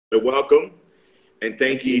Welcome, and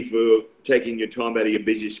thank Thank you you. for taking your time out of your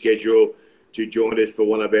busy schedule to join us for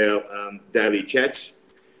one of our daily chats.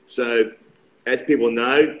 So, as people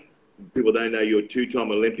don't know you're a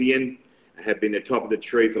two-time Olympian, have been the top of the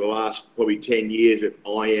tree for the last probably 10 years with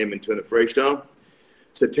IM and Turner Freestyle.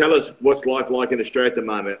 So tell us, what's life like in Australia at the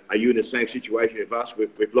moment? Are you in the same situation with us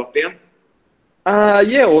with lockdown?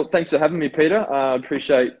 Yeah, well, thanks for having me, Peter. I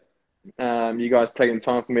appreciate you guys taking the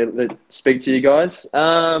time for me to speak to you guys.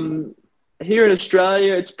 Here in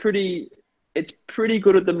Australia, it's pretty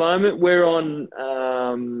good at the moment. We're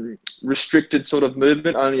on restricted sort of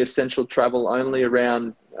movement, only essential travel, only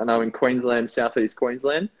around, I know in Queensland, southeast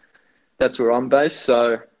Queensland. That's where I'm based.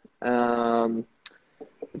 So um,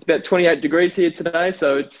 it's about 28 degrees here today,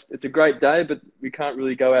 so it's a great day, but we can't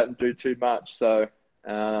really go out and do too much. So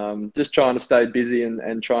just trying to stay busy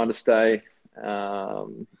and trying to stay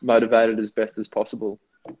motivated as best as possible.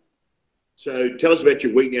 So tell us about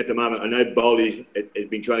your week now at the moment. I know Bowley has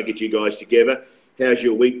been trying to get you guys together. How's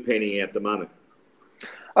your week panning out at the moment?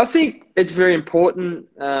 I think it's very important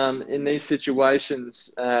in these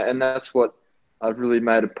situations, and that's what I've really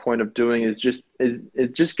made a point of doing is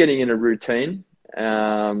just getting in a routine.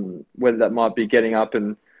 Whether that might be getting up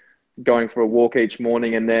and going for a walk each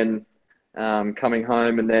morning, and then coming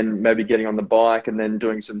home, and then maybe getting on the bike, and then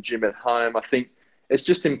doing some gym at home. I think it's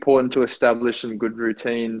just important to establish some good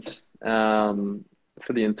routines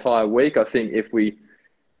for the entire week. I think if we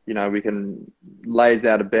can laze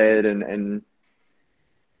out of bed and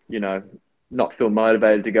you know, not feel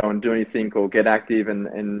motivated to go and do anything or get active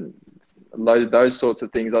and those sorts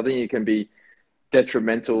of things, I think it can be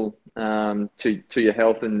detrimental to your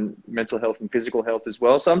health and mental health and physical health as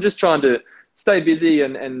well. So I'm just trying to stay busy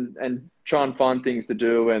and try and find things to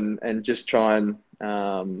do and just try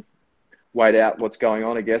and wait out what's going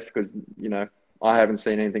on, I guess, because, I haven't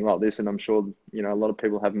seen anything like this, and I'm sure, a lot of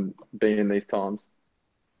people haven't been in these times.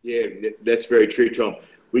 Yeah, that's very true, Tom.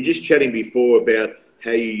 We're just chatting before about how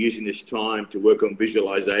you're using this time to work on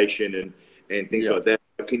visualization and things Yeah. like that.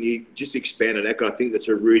 Can you just expand on that? 'Cause I think that's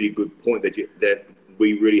a really good point that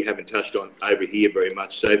we really haven't touched on over here very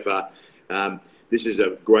much so far. This is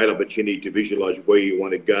a great opportunity to visualize where you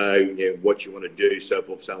want to go, what you want to do, so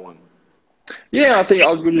forth, so on. Yeah, I think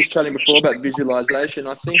I was just chatting before about visualization.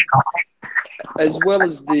 I think as well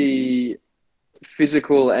as the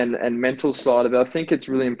physical and mental side of it, I think it's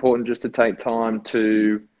really important just to take time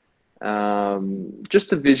to just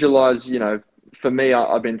to visualize. For me,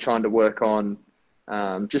 I've been trying to work on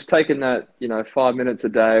just taking that 5 minutes a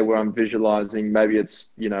day where I'm visualizing. Maybe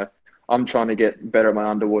I'm trying to get better at my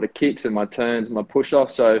underwater kicks and my turns, my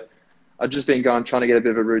push-offs. So I've just been trying to get a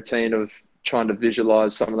bit of a routine of trying to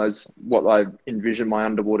visualize some of those, what I envision my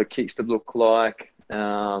underwater kicks to look like.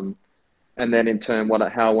 And then in turn,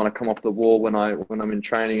 how I want to come off the wall when I'm in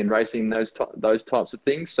training and racing, those types of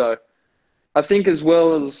things. So I think as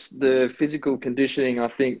well as the physical conditioning, I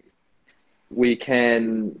think we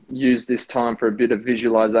can use this time for a bit of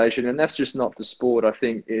visualization, and that's just not for sport. I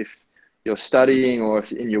think if you're studying or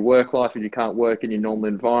if in your work life, if you can't work in your normal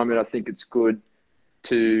environment, I think it's good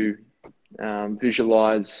to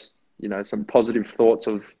visualize, some positive thoughts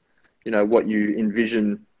of, what you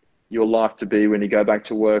envision your life to be when you go back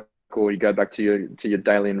to work or you go back to your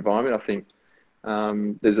daily environment. I think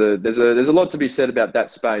there's a lot to be said about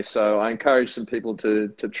that space. So I encourage some people to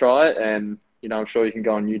try it, and I'm sure you can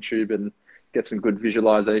go on YouTube and get some good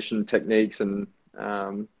visualization techniques and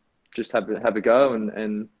just have a go.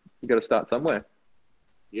 And you got to start somewhere.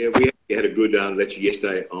 Yeah, we had a good lecture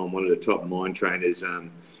yesterday on one of the top mind trainers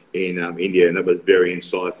in India, and that was very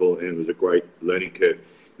insightful, and it was a great learning curve.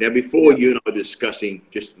 Now, before Yeah, you and I were discussing,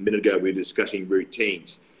 just a minute ago, we were discussing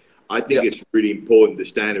routines. I think yeah, it's really important to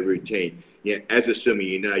stay in a routine. Yeah, as a swimmer,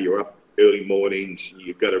 you're up early mornings,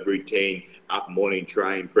 you've got a routine, up morning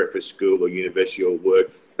train, breakfast, school or university or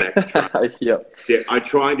work, back train. yeah, Yeah, I'm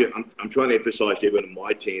trying to emphasise to everyone in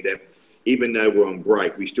my team that even though we're on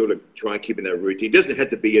break, we still try and keep in that routine. It doesn't have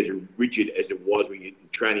to be as rigid as it was when you're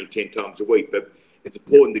training 10 times a week, but it's yeah.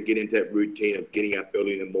 important to get into that routine of getting up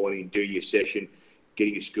early in the morning, do your session,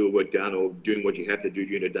 getting your schoolwork done, or doing what you have to do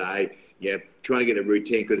during the day. Yeah, trying to get a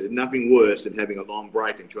routine, because there's nothing worse than having a long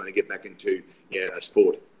break and trying to get back into a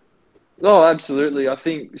sport. Oh, absolutely. I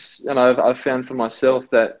think, and I've found for myself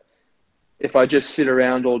that if I just sit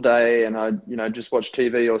around all day and I, just watch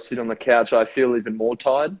TV or sit on the couch, I feel even more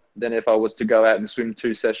tired than if I was to go out and swim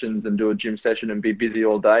 2 sessions and do a gym session and be busy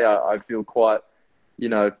all day. I feel quite, you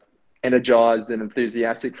know, energized and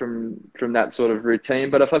enthusiastic from that sort of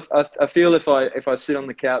routine. But I feel if I sit on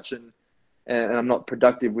the couch and I'm not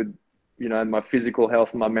productive with, my physical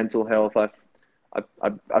health and my mental health,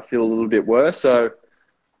 I feel a little bit worse. So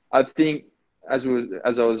I think, as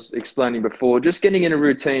I was explaining before, just getting in a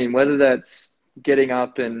routine, whether that's getting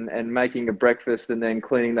up and making a breakfast and then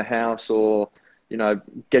cleaning the house, or, you know,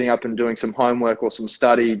 getting up and doing some homework or some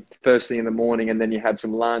study first thing in the morning, and then you have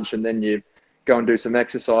some lunch and then you go and do some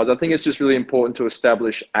exercise. I think it's just really important to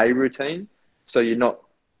establish a routine so you're not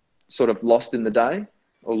sort of lost in the day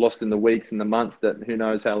or lost in the weeks and the months that who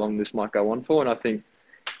knows how long this might go on for. And I think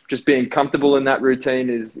just being comfortable in that routine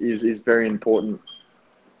is very important.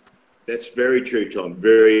 That's very true, Tom.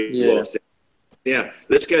 Very Yeah. well said. Now,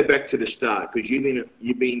 let's go back to the start, because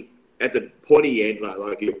you've been at the pointy end,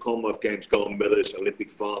 like your Commonwealth Games gold medalist,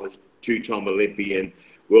 Olympic finalist, two-time Olympian,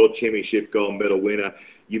 World Championship gold medal winner.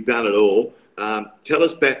 You've done it all. Take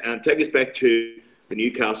us back to the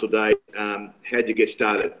Newcastle days. How'd you get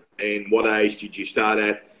started, and what age did you start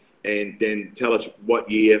at? And then tell us what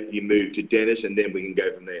year you moved to Dennis, and then we can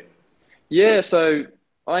go from there. Yeah, so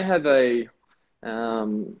I have a,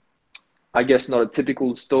 I guess not a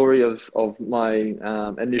typical story of my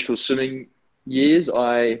initial swimming years.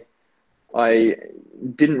 I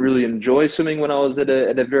didn't really enjoy swimming when I was at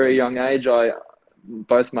a very young age.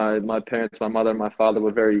 Both my parents, my mother and my father,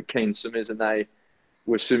 were very keen swimmers, and they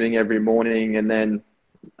were swimming every morning. And then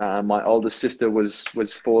my older sister was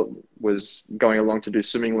going along to do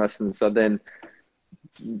swimming lessons. So then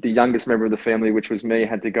the youngest member of the family, which was me,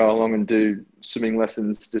 had to go along and do swimming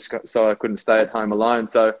lessons just so I couldn't stay at home alone.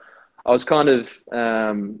 So I was kind of,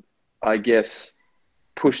 I guess,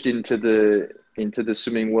 pushed into the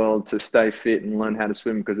swimming world to stay fit and learn how to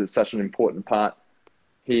swim, because it's such an important part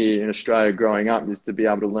here in Australia growing up, is to be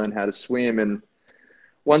able to learn how to swim. And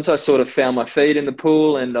once I sort of found my feet in the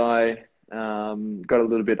pool, and I got a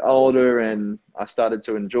little bit older, and I started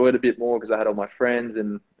to enjoy it a bit more because I had all my friends,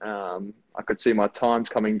 and I could see my times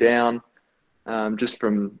coming down just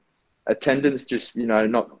from attendance, just, you know,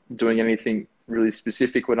 not doing anything really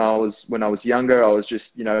specific when I was younger. I was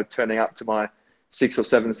just, you know, turning up to my 6 or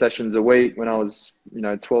 7 sessions a week when I was, you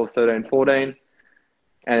know, 12, 13, 14.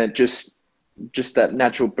 And it just that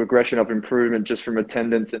natural progression of improvement just from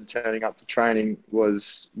attendance and turning up to training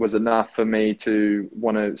was enough for me to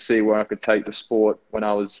want to see where I could take the sport when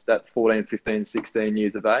I was that 14, 15, 16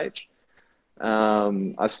 years of age.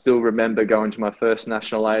 I still remember going to my first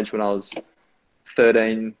national age when I was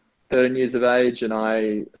 13 years of age, and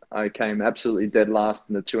I came absolutely dead last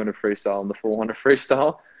in the 200 freestyle and the 400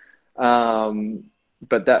 freestyle.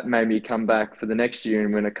 But that made me come back for the next year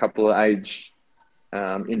and win a couple of age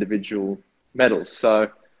individual medals. So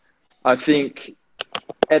I think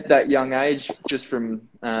at that young age, just from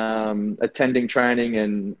attending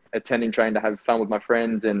training to have fun with my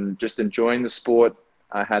friends and just enjoying the sport,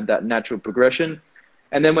 I had that natural progression.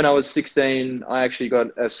 And then when I was 16, I actually got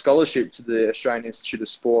a scholarship to the Australian Institute of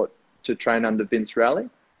Sport to train under Vince Raleigh.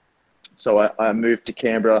 So I moved to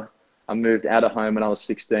Canberra. I moved out of home when I was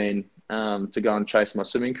 16 to go and chase my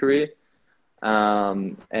swimming career.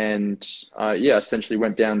 Essentially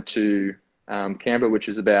went down to Canberra, which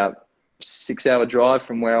is about 6-hour drive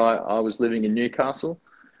from where I was living in Newcastle,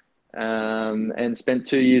 and spent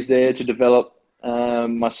 2 years there to develop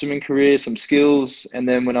my swimming career, some skills. And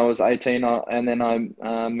then when I was 18,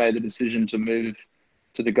 I made the decision to move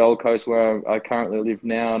to the Gold Coast, where I currently live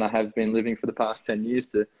now, and I have been living for the past 10 years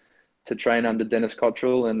to train under Dennis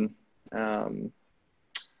Cottrell, and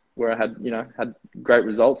where I had great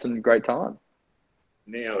results and great time.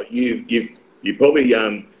 Now you probably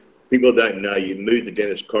people don't know you moved to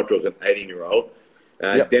Dennis Cottrell as an 18-year-old.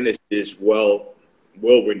 Yep. Dennis is well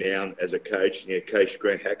renowned as a coach. You know, coached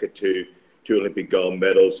Grant Hackett to 2 Olympic gold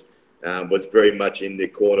medals. Was very much in the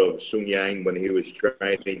corner of Sun Yang when he was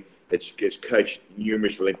training. It's coached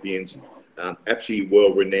numerous Olympians. Absolutely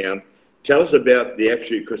world renowned. Tell us about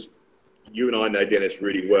because you and I know Dennis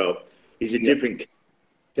really well. He's a different.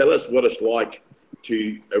 Tell us what it's like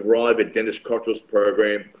to arrive at Dennis Cottrell's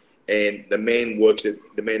program, and the man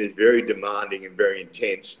is very demanding and very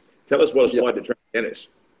intense. Tell us what it's like to train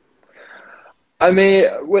Dennis. I mean,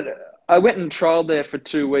 I went and trialed there for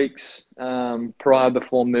 2 weeks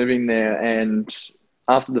before moving there, and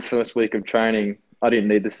after the first week of training, I didn't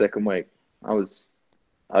need the second week.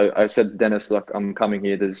 I said to Dennis, look, I'm coming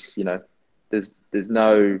here. There's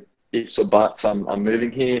no ifs or buts. I'm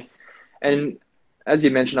moving here. And as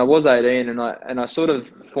you mentioned, I was 18, and I sort of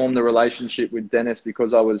formed a relationship with Dennis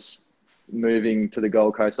because I was moving to the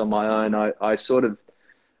Gold Coast on my own. I sort of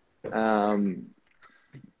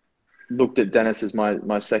looked at Dennis as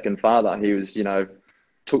my second father. He was,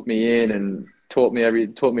 took me in and taught me a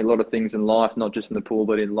lot of things in life, not just in the pool,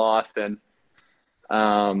 but in life. And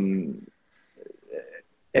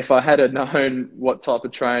if I had known what type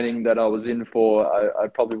of training that I was in for, I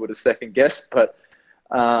probably would have second guessed. But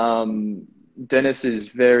Dennis is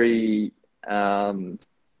very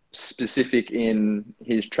specific in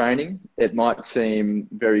his training. It might seem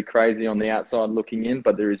very crazy on the outside looking in,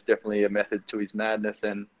 but there is definitely a method to his madness.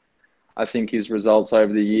 And I think his results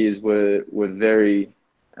over the years were very,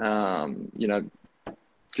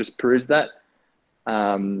 just proves that.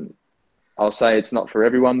 I'll say it's not for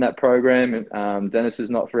everyone, that program. Dennis is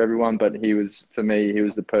not for everyone, but for me, he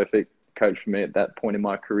was the perfect coach for me at that point in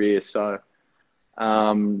my career. So,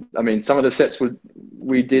 some of the sets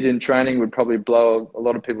we did in training would probably blow a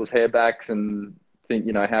lot of people's hair backs and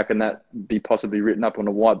think, how can that be possibly written up on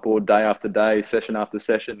a whiteboard day after day, session after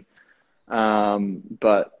session?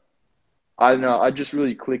 But I don't know, I just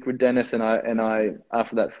really clicked with Dennis, and I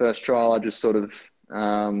after that first trial, I just sort of,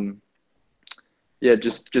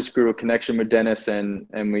 just grew a connection with Dennis, and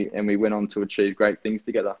we went on to achieve great things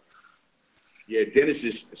together. Yeah, Dennis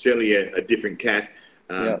is certainly a different cat.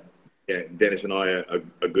 Dennis and I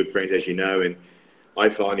are good friends, as you know, and I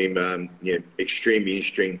find him extremely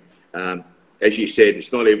interesting. As you said,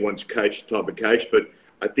 it's not everyone's type of coach, but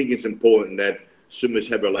I think it's important that swimmers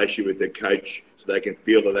have a relationship with their coach so they can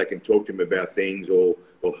feel that they can talk to him about things or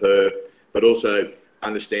her, but also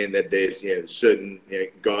understand that there's certain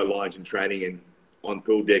guidelines in training, and on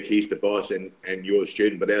pool deck he's the boss and you're the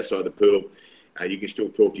student, but outside the pool you can still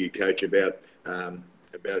talk to your coach about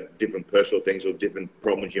different personal things or different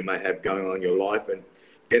problems you may have going on in your life. And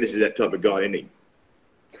Dennis is that type of guy, isn't he?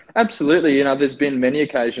 Absolutely. There's been many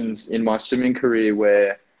occasions in my swimming career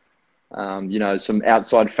where some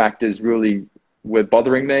outside factors really were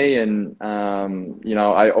bothering me, and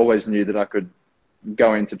I always knew that I could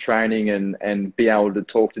go into training and be able to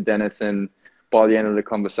talk to Dennis, and by the end of the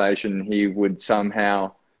conversation he would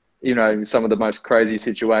somehow, some of the most crazy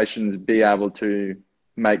situations, be able to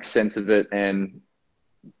make sense of it and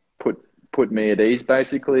put me at ease,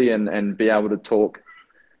 basically, and be able to talk.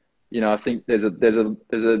 I think there's a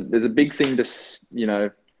big thing to,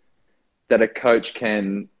 that a coach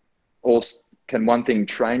can one thing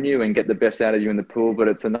train you and get the best out of you in the pool, but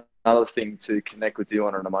it's another thing to connect with you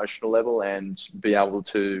on an emotional level and be able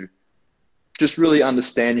to just really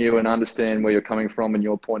understand you and understand where you're coming from and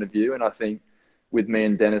your point of view. And I think with me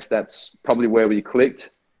and Dennis, that's probably where we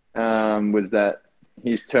clicked, was that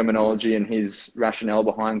his terminology and his rationale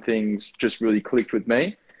behind things just really clicked with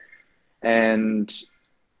me. And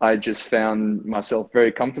I just found myself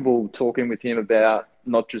very comfortable talking with him about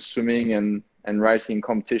not just swimming and racing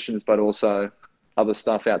competitions, but also other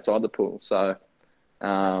stuff outside the pool. So,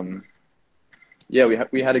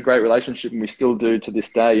 we had a great relationship, and we still do to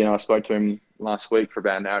this day. I spoke to him last week for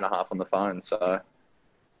about an hour and a half on the phone. So,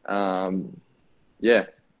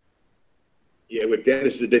 Yeah, with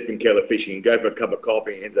Dennis is a different kettle of fish. You can go for a cup of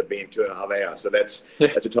coffee and it ends up being 2.5 hours. So that's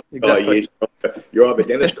a top guy. Exactly. You're either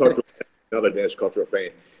Dennis Cottrell fan, not a Dennis Cottrell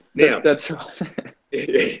fan. Now, that's right.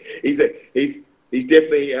 he's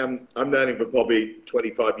definitely. I've known him for probably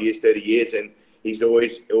 25 years, 30 years, and he's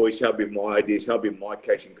always helped me with my ideas, helped me with my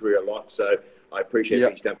coaching career a lot. So I appreciate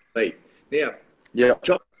what he's done for me. Now, you're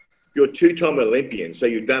a two-time Olympian, so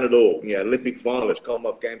you've done it all. Olympic finalist,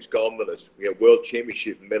 Commonwealth Games gold medalist, World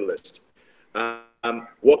Championship medalist.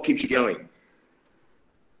 What keeps you going?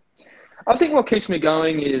 I think what keeps me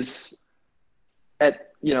going is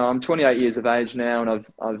I'm 28 years of age now, and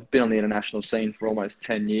I've been on the international scene for almost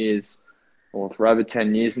 10 years, or for over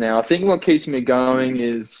 10 years now. I think what keeps me going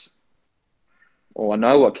is, or I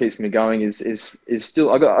know what keeps me going is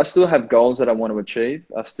still, I still have goals that I want to achieve.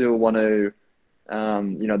 I still want to,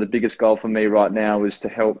 the biggest goal for me right now is to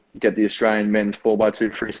help get the Australian men's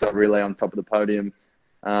 4x2 freestyle relay on top of the podium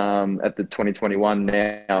at the 2021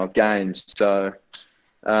 now Games. So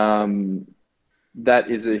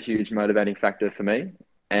that is a huge motivating factor for me,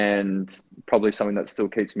 and probably something that still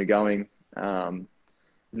keeps me going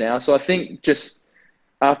now. So I think just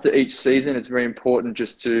after each season, it's very important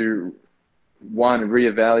just to, one,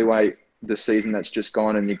 reevaluate the season that's just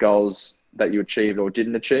gone and your goals that you achieved or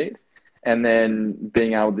didn't achieve, and then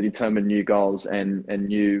being able to determine new goals and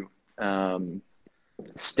new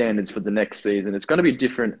standards for the next season. It's going to be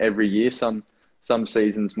different every year. Some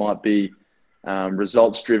seasons might be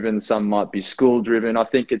results driven, some might be school driven. I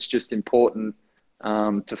think it's just important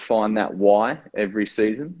to find that why every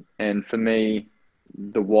season. And for me,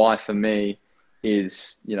 the why for me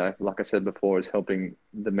is, like I said before, is helping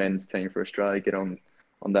the men's team for Australia get on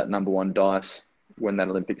that number one dice when that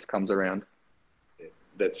Olympics comes around.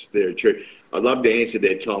 That's very true. I love the answer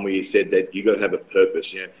there, Tom, where you said that you got to have a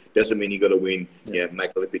purpose. Doesn't mean you got to win.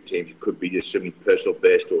 Make Olympic teams. It could be just swimming personal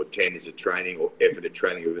best or 10 as a training or effort at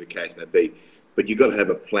training, whatever the case may be. But you got to have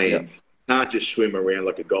a plan. can't just swim around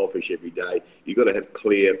like a goldfish every day. You've got to have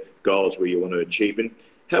clear goals where you want to achieve them.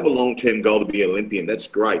 Have a long-term goal to be an Olympian. That's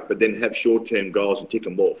great. But then have short-term goals and tick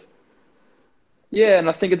them off. Yeah, and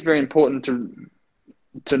I think it's very important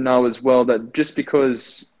to know as well that just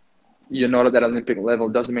because you're not at that Olympic level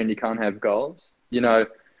doesn't mean you can't have goals.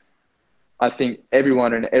 I think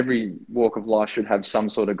everyone in every walk of life should have some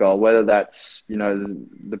sort of goal, whether that's,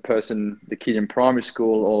 the kid in primary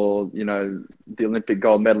school or, the Olympic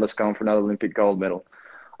gold medalist going for another Olympic gold medal.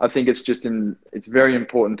 I think it's very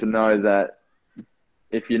important to know that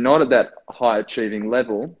if you're not at that high achieving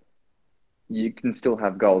level, you can still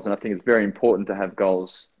have goals. And I think it's very important to have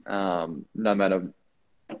goals, no matter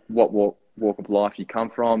what walk of life you come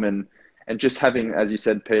from. And just having, as you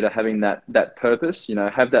said, Peter, having that purpose,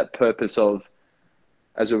 have that purpose of,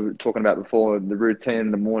 as we were talking about before, the routine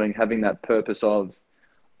in the morning, having that purpose of,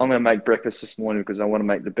 I'm going to make breakfast this morning because I want to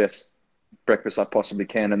make the best breakfast I possibly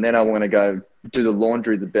can. And then I want to go do the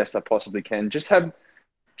laundry the best I possibly can. Just have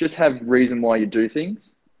reason why you do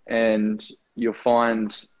things. And you'll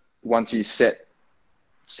find once you set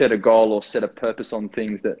a goal or set a purpose on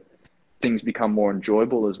things, that things become more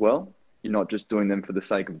enjoyable as well. You're not just doing them for the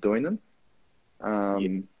sake of doing them.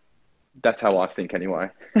 That's how I think anyway.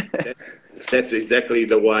 That's exactly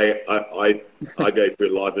the way I go through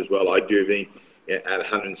life as well. I do everything at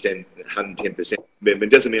 110%. But it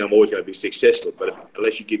doesn't mean I'm always going to be successful, but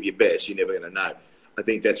unless you give your best, you're never going to know. I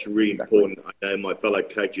think that's really important. I know my fellow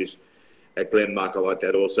coaches at Glenmark are like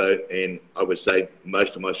that also, and I would say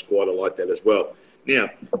most of my squad are like that as well. Now,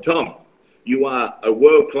 Tom, you are a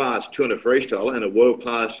world-class 200 freestyle and a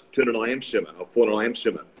world-class 200 IM swimmer, or 400 IM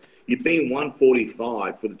swimmer. You've been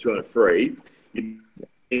 145 for the 200 free. You've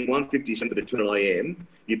been 157 for the 200 IM.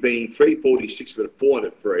 You've been 346 for the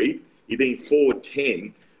 400 free. You've been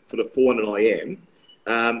 410 for the 400 IM.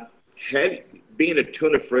 Being a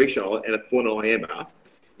 200 freestyle and a 400 IMer,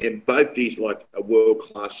 and both these like a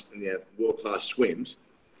world-class swims,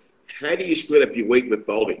 how do you split up your week with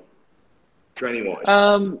bowling, training-wise?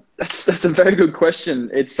 That's a very good question.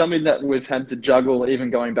 It's something that we've had to juggle, even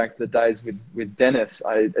going back to the days with Dennis.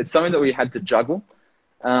 It's something that we had to juggle,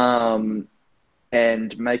 and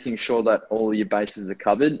making sure that all your bases are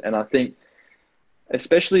covered. And I think,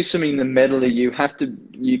 especially swimming the medley, in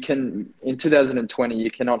 2020, you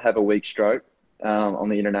cannot have a weak stroke on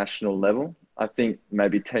the international level. I think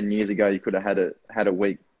maybe 10 years ago, you could have had a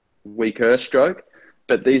weaker stroke,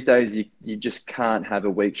 but these days you just can't have a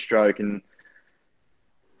weak stroke. And,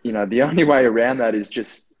 the only way around that is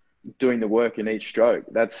just doing the work in each stroke.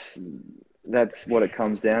 That's what it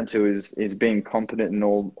comes down to, is being competent in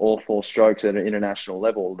all four strokes at an international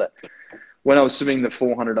level. That when I was swimming the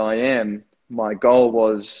 400 IM, my goal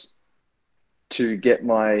was to get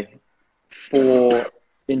my 4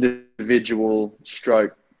 individual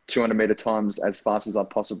stroke 200 meter times as fast as I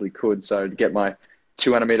possibly could. So to get my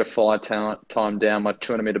 200 meter fly time down, my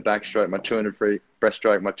 200 meter backstroke, my 200 free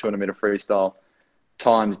breaststroke, my 200 meter freestyle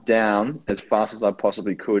times down as fast as I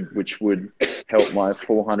possibly could, which would help my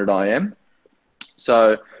 400 IM.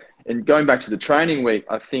 So, in going back to the training week,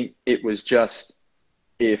 I think it was just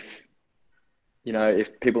if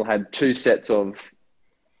people had 2 sets of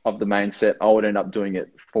the main set, I would end up doing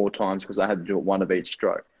it 4 times because I had to do it 1 of each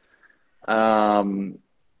stroke. And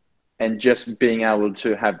just being able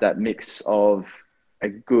to have that mix of a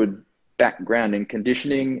good background in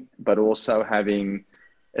conditioning, but also having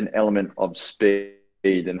an element of speed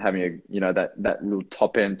and having that real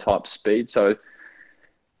top end type speed. So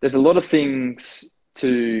there's a lot of things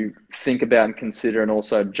to think about and consider and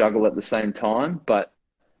also juggle at the same time. But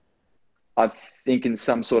I think in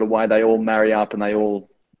some sort of way, they all marry up and they all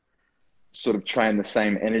sort of train the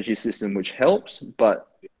same energy system, which helps. But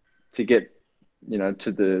to get,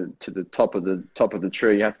 to the top of the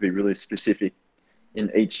tree, you have to be really specific in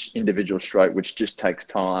each individual stroke, which just takes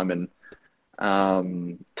time and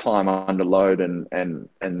time under load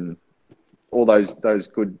and all those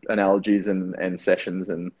good analogies and sessions.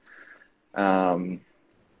 And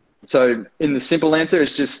so in the simple answer,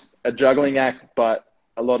 it's just a juggling act, but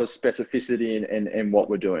a lot of specificity in what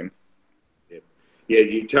we're doing. Yeah,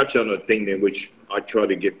 you touched on a thing there which I try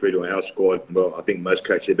to get through to our squad. Well, I think most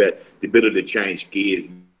coaches about the ability to change gears,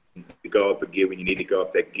 to go up a gear when you need to go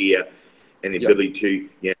up that gear, and the ability to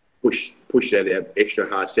push that extra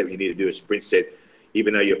hard set when you need to do a sprint set.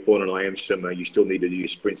 Even though you're 400 IM swimmer, you still need to do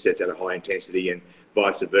sprint sets at a high intensity, and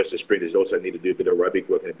vice versa. Sprinters also need to do a bit of aerobic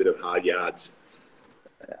work and a bit of hard yards.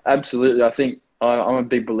 Absolutely. I think I'm a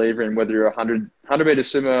big believer in whether you're a 100 meter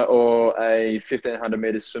swimmer or a 1500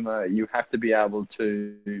 meter swimmer, you have to be able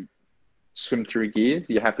to swim through gears.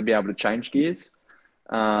 You have to be able to change gears.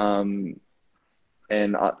 And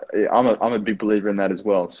and I'm a big believer in that as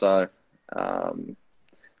well. So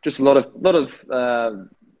just a lot of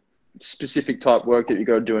specific type work that you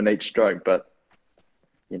got to do in each stroke, but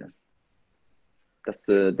that's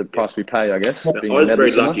the price we pay, I guess. I was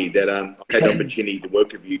very lucky that I had the opportunity to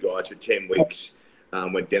work with you guys for 10 weeks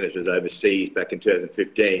when Dennis was overseas back in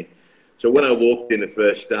 2015. So when I walked in the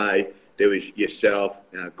first day, there was yourself,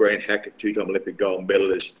 Grant Hackett, two-time Olympic gold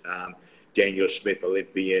medalist, Daniel Smith,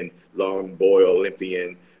 Olympian, Lauren Boyle,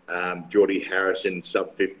 Olympian, Geordie Harrison,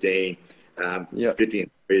 sub-15,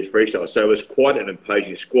 15 freestyle. So it was quite an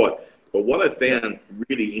imposing squad. But what I found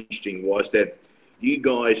really interesting was that you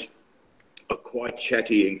guys are quite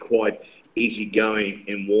chatty and quite easygoing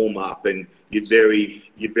in warm up, and you're very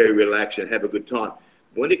relaxed and have a good time.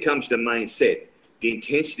 When it comes to main set, the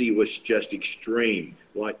intensity was just extreme.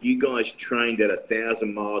 Like, you guys trained at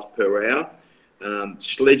 1,000 miles per hour.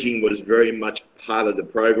 Sledging was very much part of the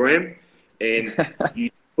program, and you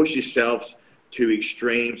push yourselves to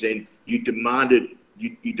extremes, and you demanded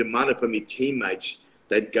from your teammates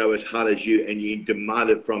that go as hard as you, and you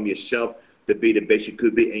demanded from yourself to be the best you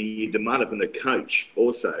could be, and you demanded from the coach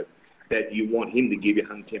also that you want him to give you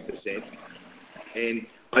 110%. And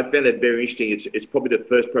I found that very interesting. It's probably the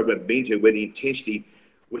first program I've been to where the intensity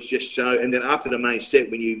was just so. And then after the main set,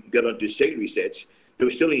 when you got onto secondary sets, there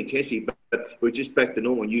was still the intensity, but we're just back to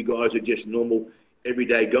normal. You guys are just normal,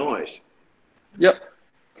 everyday guys. Yep.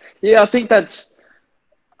 Yeah, I think that's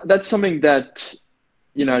something that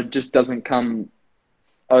just doesn't come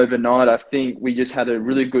overnight. I think we just had a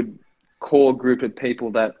really good core group of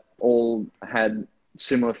people that all had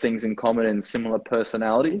similar things in common and similar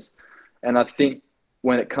personalities. And I think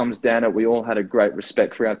when it comes down to it, we all had a great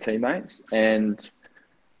respect for our teammates, and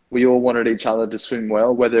we all wanted each other to swim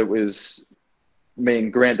well, whether it was me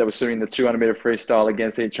and Grant that were swimming the 200-meter freestyle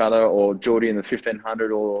against each other, or Geordie in the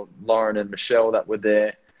 1500, or Lauren and Michelle that were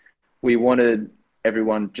there. We wanted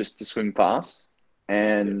everyone just to swim fast,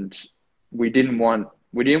 and we didn't want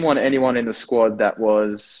anyone in the squad that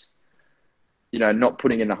was, not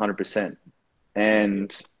putting in 100%.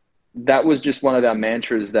 And that was just one of our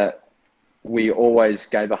mantras, that we always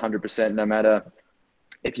gave 100%, no matter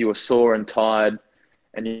if you were sore and tired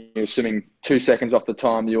and you were swimming 2 seconds off the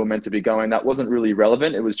time you were meant to be going. That wasn't really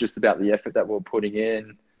relevant. It was just about the effort that we were putting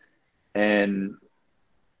in. And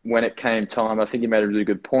when it came time, I think you made a really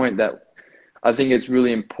good point, that I think it's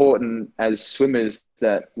really important as swimmers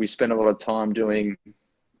that we spend a lot of time doing,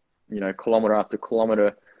 kilometer after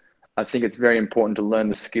kilometer. I think it's very important to learn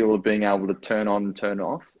the skill of being able to turn on and turn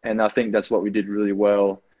off. And I think that's what we did really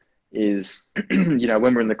well is, when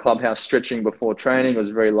we're in the clubhouse stretching before training, it was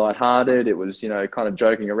very lighthearted. It was, kind of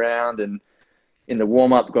joking around, and in the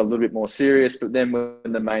warm up got a little bit more serious. But then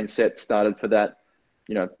when the main set started, for that,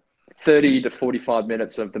 30 to 45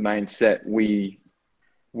 minutes of the main set, we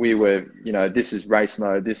were, this is race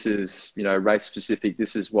mode. This is, race specific.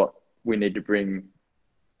 This is what we need to bring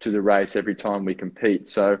to the race every time we compete.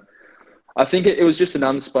 So I think it was just an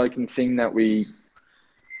unspoken thing that we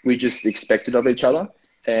just expected of each other.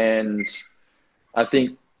 And I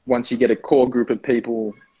think once you get a core group of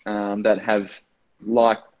people that have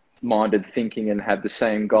like-minded thinking and have the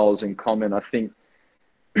same goals in common, I think,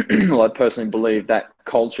 well, I personally believe that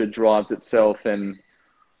culture drives itself. And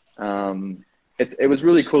it was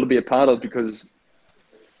really cool to be a part of, because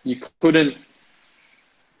you couldn't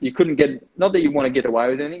get, not that you want to get away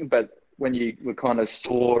with anything, but when you were kind of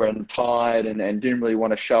sore and tired and didn't really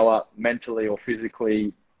want to show up mentally or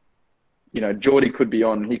physically, Geordie could be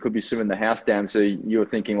on, he could be swimming the house down. So you were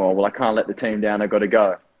thinking, well, I can't let the team down. I got to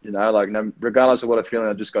go, regardless of what I'm feeling,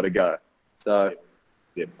 I just got to go. So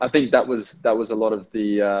I think that was a lot of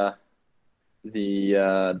the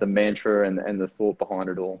mantra and the thought behind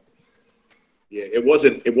it all. Yeah, it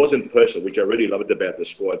wasn't personal, which I really loved about the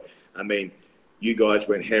squad. I mean, you guys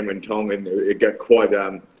went hammer and tong, and it got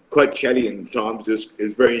quite chatty in times. It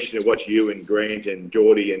was very interesting to watch you and Grant and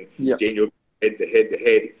Geordie and Daniel head to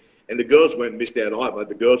head. And the girls weren't missed out either.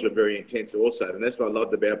 The girls were very intense also. And that's what I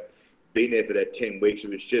loved about being there for that 10 weeks. It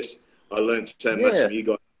was just, I learned so much from you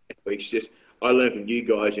guys in 10 weeks. I learned from you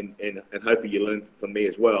guys, and hopefully you learned from me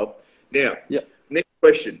as well. Now, next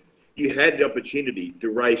question. You had the opportunity to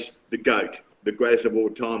race the GOAT, the greatest of all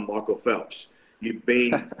time, Michael Phelps. You've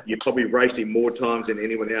probably raced him more times than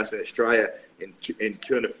anyone else in Australia in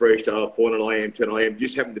 200 freestyle, 400 IM, 10 IM.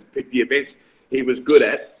 Just happened to pick the events he was good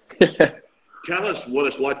at. Tell us what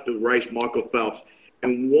it's like to race Michael Phelps,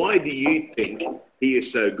 and why do you think he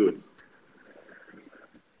is so good?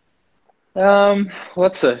 Well,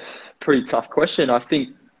 that's a pretty tough question. I think,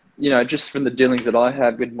 just from the dealings that I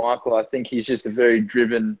have with Michael, I think he's just a very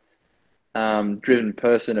driven driven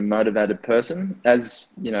person and motivated person, as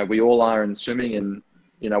you know, we all are in swimming. And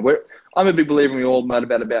you know, I'm a big believer we all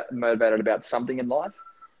motivated about something in life.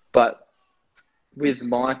 But with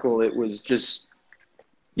Michael, it was just,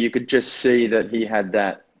 you could just see that he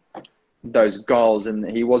had those goals, and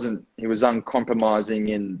he was uncompromising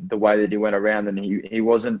in the way that he went around, and he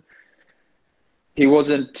wasn't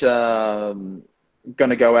going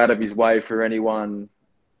to go out of his way for anyone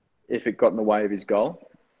if it got in the way of his goal.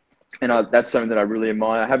 And that's something that I really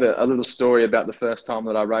admire. I have a little story about the first time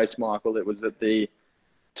that I raced Michael. It was at the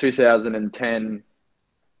 2010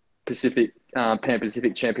 Pan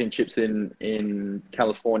Pacific Championships in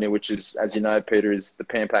California, which is, as you know, Peter, is the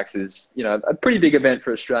Pan Pacs is, you know, a pretty big event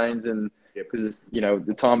for Australians, and because you know,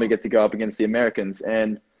 the time we get to go up against the Americans.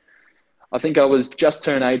 And I think I was just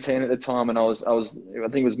turned 18 at the time, and I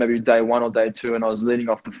think it was maybe day 1 or day 2, and I was leading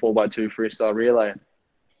off the 4x2 freestyle relay,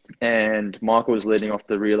 and Michael was leading off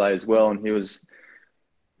the relay as well, and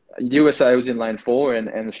USA was in lane 4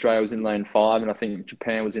 and Australia was in lane 5, and I think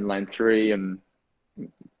Japan was in lane 3, and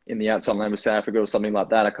in the outside lane was South Africa or something like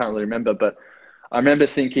that. I can't really remember, but I remember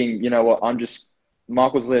thinking, you know what,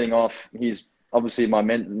 Michael's leading off. He's obviously my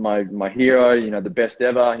hero, you know, the best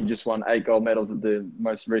ever. He just won 8 gold medals at the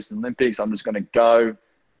most recent Olympics. I'm just going to go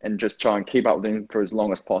and just try and keep up with him for as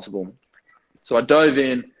long as possible. So I dove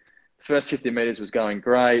in. First 50 meters was going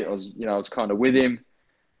great. I was kind of with him.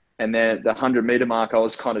 And then the 100-meter mark, I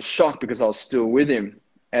was kind of shocked because I was still with him.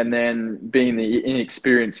 And then being the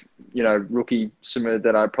inexperienced, you know, rookie swimmer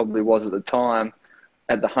that I probably was at the time,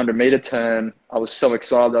 at the 100-meter turn, I was so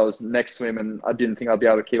excited. I was next to him, and I didn't think I'd be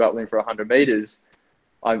able to keep up with him for 100 meters.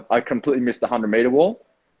 I completely missed the 100-meter wall.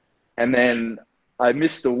 And then I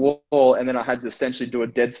missed the wall, and then I had to essentially do a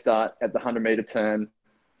dead start at the 100-meter turn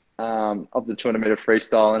of the 200-meter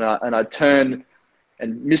freestyle. And I turned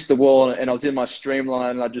and missed the wall, and I was in my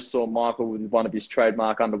streamline, and I just saw Michael with one of his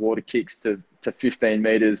trademark underwater kicks to 15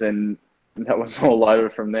 meters, and that was all over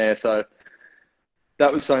from there. So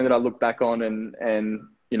that was something that I look back on, and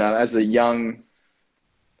you know, as a young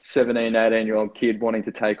 17, 18-year-old kid wanting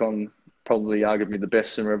to take on probably arguably the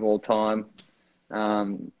best swimmer of all time,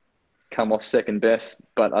 come off second best.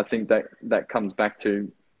 But I think that comes back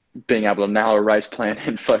to being able to nail a race plan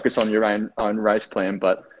and focus on your own race plan.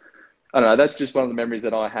 But I don't know, that's just one of the memories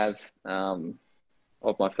that I have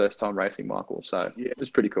of my first time racing Michael. So yeah, it was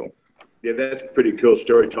pretty cool. Yeah, that's a pretty cool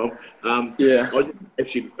story, Tom. Yeah. I was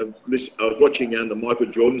actually I was watching the Michael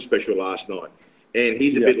Jordan special last night, and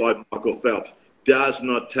he's a bit like Michael Phelps. Does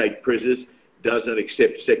not take prisoners, does not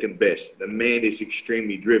accept second best. The man is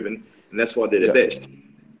extremely driven, and that's why they're the best.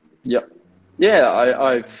 Yep.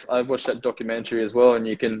 Yeah, I've watched that documentary as well, and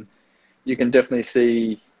you can definitely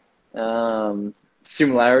see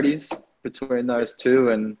similarities between those two.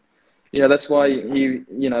 And you know, that's why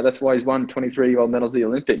he's won 23 gold medals at the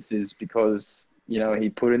Olympics, is because, you know, he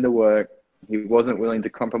put in the work. He wasn't willing to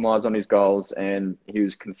compromise on his goals, and he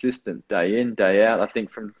was consistent day in, day out. I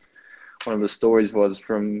think from one of the stories was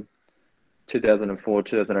from 2004,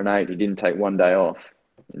 2008, he didn't take one day off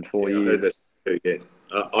in 4 years. I heard that too,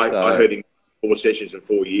 I heard him 4 sessions in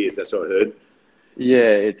 4 years. That's what I heard. Yeah,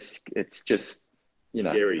 it's just, you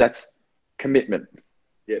know, scary. That's commitment.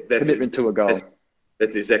 Yeah, that's commitment to a goal.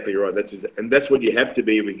 That's exactly right. And that's what you have to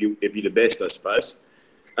be if you're the best, I suppose.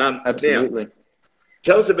 Absolutely. Now,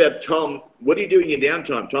 tell us about Tom. What do you do in your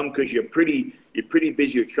downtime, Tom? Because you're pretty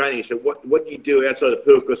busy with training. So what do you do outside the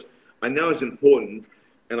pool? Because I know it's important,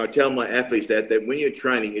 and I tell my athletes that when you're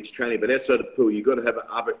training, it's training. But outside the pool, you've got to have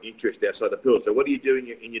other interest outside the pool. So what do you do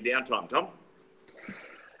in your downtime, Tom?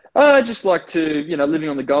 I just like to, you know, living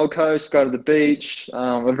on the Gold Coast, go to the beach.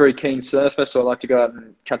 I'm a very keen surfer, so I like to go out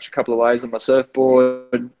and catch a couple of waves on my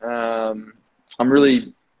surfboard. I'm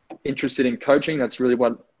really interested in coaching. That's really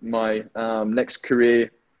what my next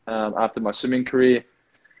career after my swimming career,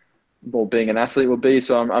 or being an athlete, will be.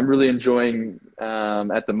 So I'm really enjoying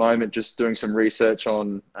at the moment just doing some research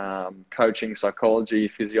on coaching, psychology,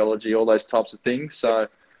 physiology, all those types of things. So,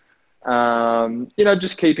 you know,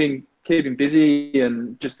 just keeping busy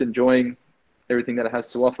and just enjoying everything that it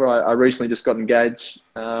has to offer. I recently just got engaged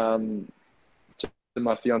to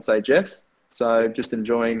my fiancée Jess, so just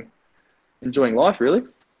enjoying life, really.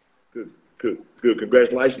 Good.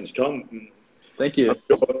 Congratulations, Tom. Thank you.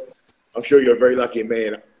 I'm sure you're a very lucky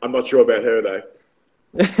man. I'm not sure about her though.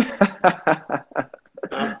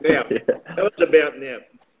 Now, tell us about now.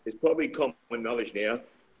 It's probably common knowledge now.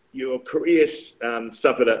 Your career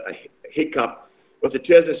suffered a hiccup. Was it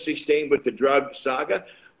 2016 with the drug saga?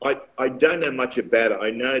 I don't know much about it.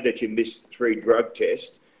 I know that you missed 3 drug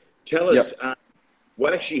tests. Tell us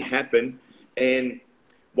what actually happened. And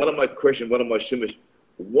one of my swimmers,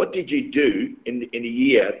 what did you do in a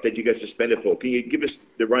year that you got suspended for? Can you give us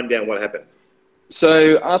the rundown what happened?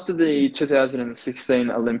 So after the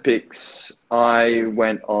 2016 Olympics, I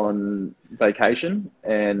went on vacation,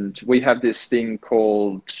 and we have this thing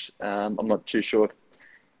called, I'm not too sure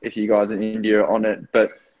if you guys in India are on it,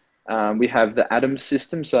 but we have the Adams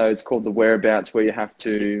system. So it's called the whereabouts, where you have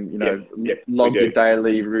to, log your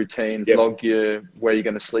daily routines, log where you're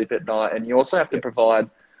going to sleep at night. And you also have to provide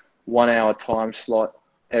 1 hour time slot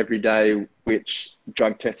every day, which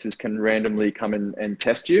drug testers can randomly come in and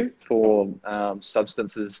test you for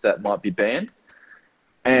substances that might be banned.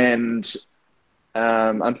 And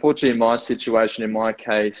unfortunately, in my situation, in my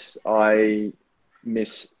case, I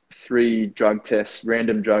missed 3 drug tests,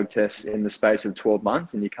 random drug tests in the space of 12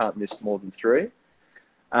 months, and you can't miss more than 3.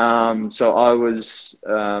 So I was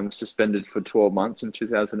suspended for 12 months in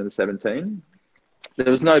 2017. There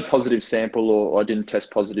was no positive sample, or I didn't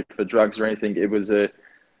test positive for drugs or anything. It was a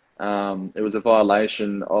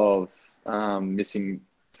violation of missing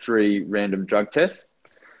 3 random drug tests.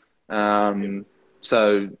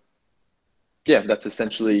 So yeah, that's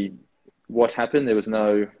essentially what happened. There was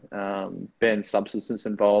no banned substance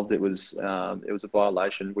involved. It was a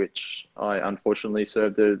violation, which I unfortunately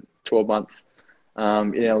served a 12-month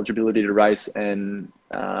ineligibility to race and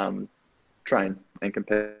train and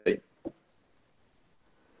compete.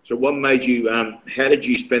 So what made you, how did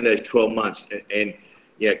you spend those 12 months and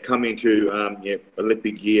coming to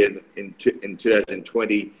Olympic year in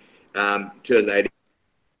 2020, 2018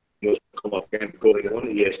 was come off game calling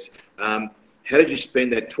on, yes. How did you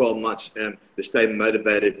spend that 12 months to stay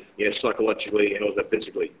motivated, psychologically and also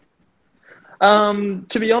physically?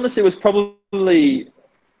 To be honest, it was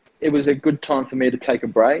a good time for me to take a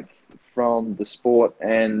break from the sport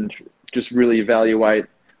and just really evaluate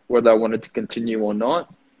whether I wanted to continue or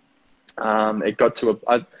not. It got to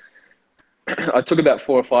I took about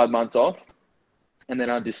 4 or 5 months off, and then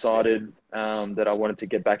I decided that I wanted to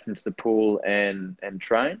get back into the pool and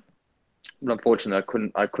train. But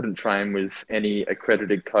unfortunately, I couldn't train with any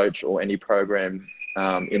accredited coach or any program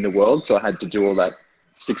in the world, so I had to do all that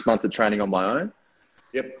 6 months of training on my own.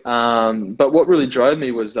 Yep. But what really drove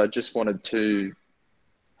me was I just wanted to.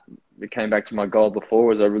 It came back to my goal before,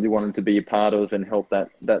 was I really wanted to be a part of and help that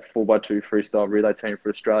 4x2 freestyle relay team for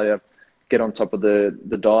Australia get on top of the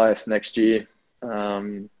dais next year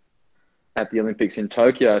at the Olympics in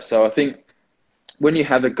Tokyo. So I think when you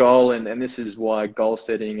have a goal, and this is why goal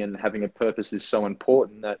setting and having a purpose is so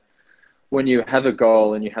important, that when you have a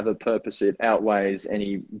goal and you have a purpose, it outweighs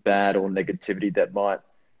any bad or negativity that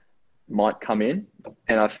might come in.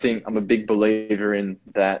 And I think I'm a big believer in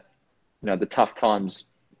that, the tough times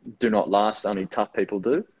do not last, only tough people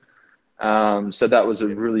do. So that was a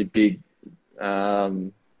really big,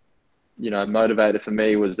 motivator for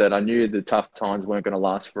me, was that I knew the tough times weren't going to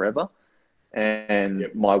last forever. And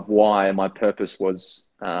my why and my purpose was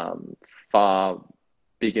far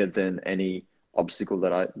bigger than any obstacle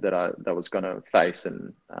that I was going to face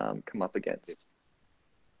and come up against.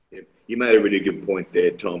 Yeah. You made a really good point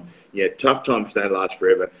there, Tom. Yeah, tough times don't last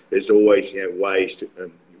forever. There's always ways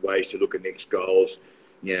to look at next goals.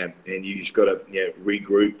 And you just got to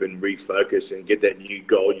regroup and refocus and get that new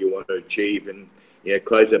goal you want to achieve, and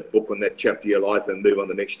close that book on that chapter of your life and move on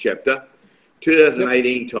to the next chapter.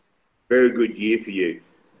 2018, Tom, very good year for you.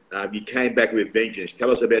 You came back with vengeance.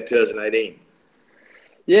 Tell us about 2018.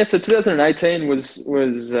 Yeah, so 2018 was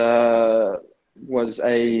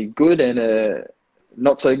a good and a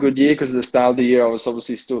not so good year, because at the start of the year I was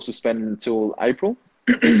obviously still suspended until April.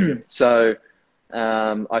 So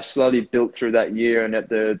I slowly built through that year, and at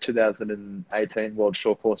the 2018 World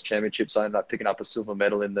Short Course Championships, I ended up picking up a silver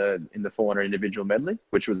medal in the 400 individual medley,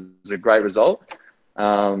 which was a great result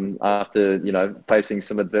after facing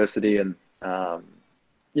some adversity and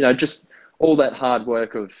just all that hard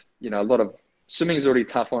work of a lot of swimming is already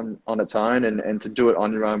tough on its own, and to do it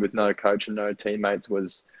on your own with no coach and no teammates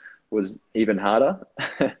was even harder.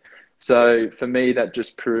 So for me, that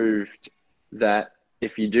just proved that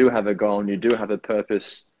if you do have a goal and you do have a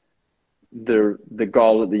purpose, the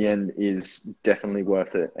goal at the end is definitely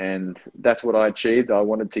worth it. And that's what I achieved. I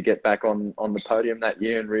wanted to get back on the podium that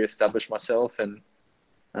year and reestablish myself. And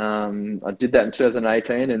I did that in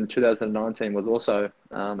 2018, and 2019 was also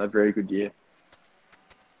a very good year.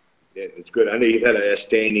 Yeah, it's good. I know you've had an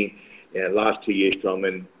outstanding last 2 years, Tom,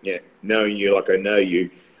 and knowing you like I know you,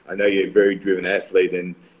 I know you're a very driven athlete,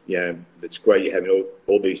 and that's great you're having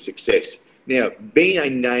all these success. Now, being a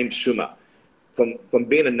named swimmer, from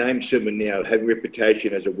being a named swimmer now, having a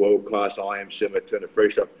reputation as a world-class IM swimmer, turn a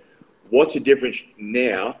freestyle, what's the difference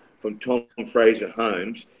now from Tom Fraser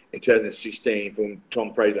Holmes in 2016 from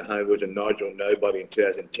Tom Fraser Holmes and Nigel Nobody in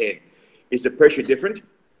 2010. Is the pressure different?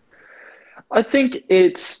 I think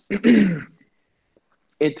it's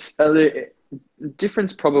it's a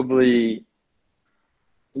difference, probably,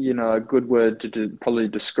 a good word to probably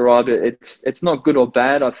describe it. It's not good or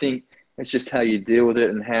bad. I think it's just how you deal with it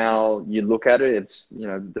and how you look at it. It's,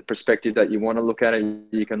 the perspective that you want to look at it.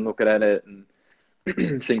 You can look at it and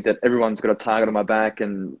think that everyone's got a target on my back,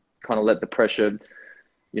 and kind of let the pressure,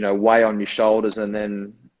 weigh on your shoulders, and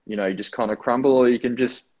then, you just kind of crumble. Or you can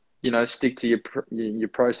just, stick to your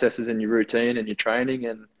processes and your routine and your training.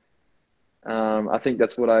 And I think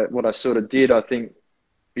that's what I sort of did. I think,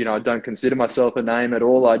 I don't consider myself a name at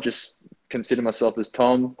all. I just consider myself as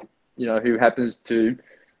Tom, who happens to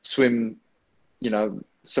swim,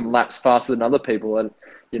 some laps faster than other people. And,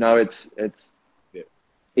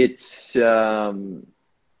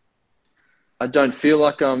 I don't feel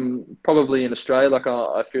like I'm probably in Australia. Like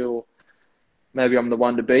I feel maybe I'm the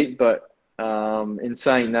one to beat, but in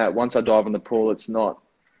saying that, once I dive in the pool, it's not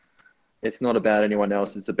about anyone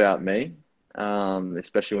else. It's about me,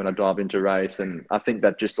 especially when I dive into a race. And I think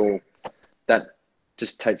that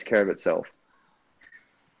just takes care of itself.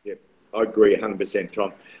 Yeah, I agree 100%,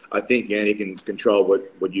 Tom. I think you only can control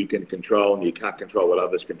what you can control, and you can't control what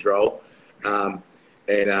others control.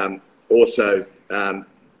 Also,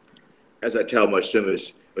 as I tell my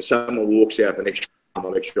swimmers, when someone walks out for an extra arm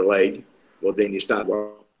or extra leg, well, then you start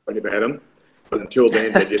worrying about them. But until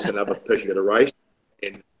then, they're just another person at a race,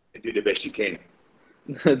 and do the best you can.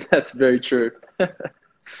 That's very true.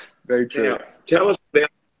 Very true. Now, tell us about,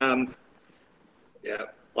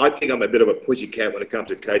 I think I'm a bit of a pussycat when it comes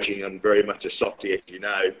to coaching. I'm very much a softie, as you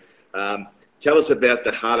know. Tell us about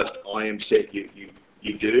the hardest IM set you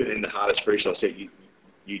do, and the hardest freestyle set you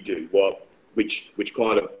do. Well, which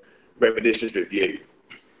kind of reminisces with you?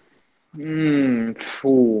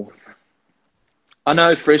 I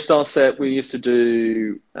know freestyle set we used to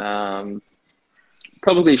do,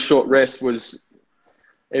 probably short rest was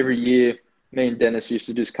every year. Me and Dennis used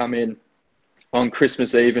to just come in on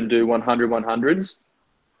Christmas Eve and do 100 100s,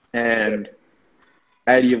 and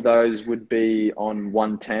 80 of those would be on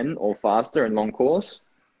 110 or faster in long course.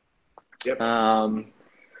 Yep.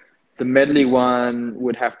 The medley one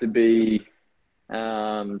would have to be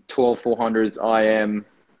 12 400s IM.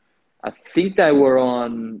 I think they were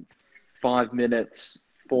on 5 minutes,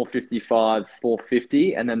 4:55,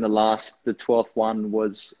 4:50, and then the 12th one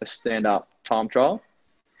was a stand-up time trial.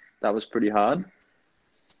 That was pretty hard.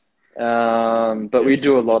 But we used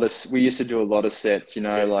to do a lot of sets,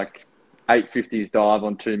 like 850s dive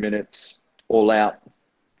on 2 minutes, all out.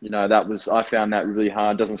 I found that really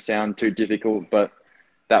hard. Doesn't sound too difficult, but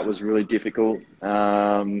that was really difficult.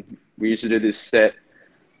 We used to do this set,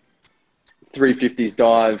 350s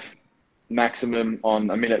dive maximum on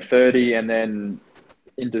 1:30, and then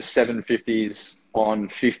into 750s on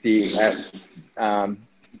 50 at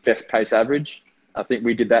best pace average. I think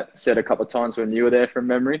we did that set a couple of times when you were there from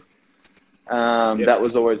memory. That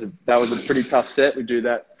was a pretty tough set. We do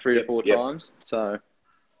that 3 or 4 times. So,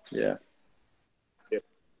 yeah. Yep.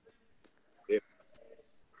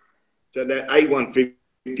 So that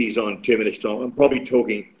A150s on 2 minutes time. I'm probably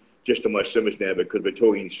talking just to my swimmers now because we're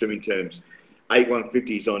talking swimming terms.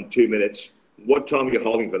 A150s on 2 minutes. What time are you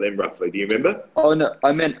holding for them roughly? Do you remember? Oh no,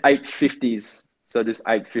 I meant 850s. So just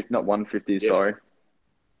 850, not 150s. Sorry.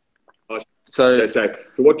 So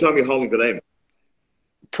what time are you holding for them?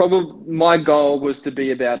 Probably my goal was to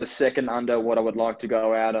be about a second under what I would like to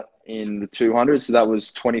go out in the 200. So that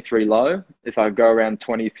was 23 low. If I go around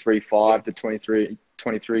 23.5 to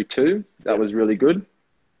 23.2, that was really good.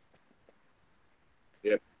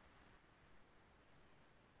 Yep.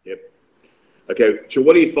 Okay, so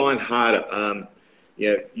what do you find harder?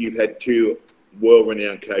 You've had 2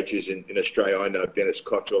 world-renowned coaches in Australia. I know Dennis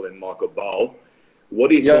Cottrell and Michael Bowl. What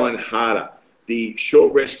do you find harder, the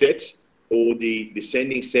short rest sets or the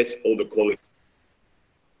descending sets or the quality?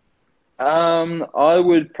 I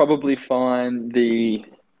would probably find the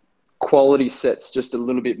quality sets just a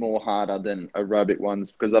little bit more harder than aerobic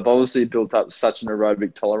ones, because I've obviously built up such an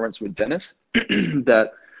aerobic tolerance with Dennis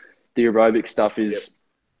that the aerobic stuff is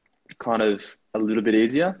kind of a little bit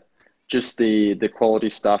easier. Just the quality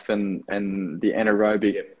stuff and the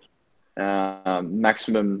anaerobic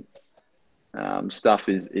maximum stuff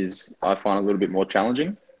is I find a little bit more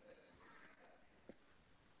challenging.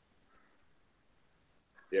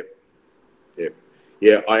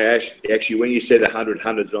 Yeah, I actually when you said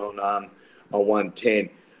 100s on 110,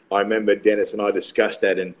 I remember Dennis and I discussed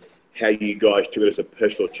that and how you guys took it as a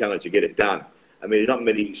personal challenge to get it done. I mean, there's not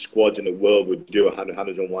many squads in the world would do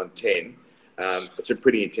 100s on 110. It's a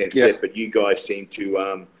pretty intense set, but you guys seem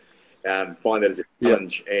to find that as a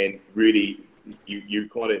challenge, and really you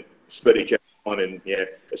kind of split each other on, and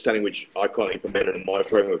it's something which I kind of implemented in my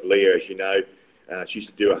program with Leah, as you know. She used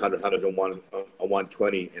to do 100, 101,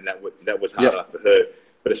 120, and that was hard enough for her.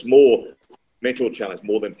 But it's more mental challenge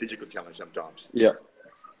more than physical challenge sometimes. Yeah.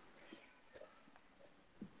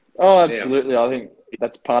 Oh, absolutely. I think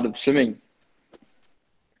that's part of swimming.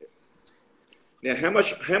 Now, how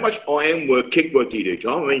much IM work, kick work do you do,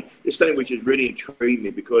 Tom? I mean, it's something which has really intrigued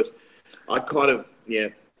me, because I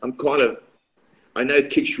know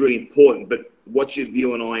kick's really important, but what's your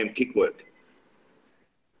view on IM kick work?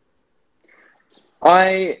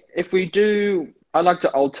 I like to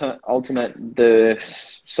alternate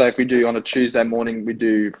so if we do on a Tuesday morning, we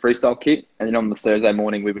do freestyle kick, and then on the Thursday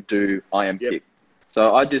morning, we would do IM kick.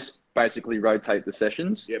 So I just basically rotate the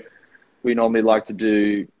sessions. Yep. We normally like to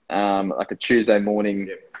do like a Tuesday morning.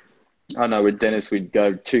 Yep. I know with Dennis, we'd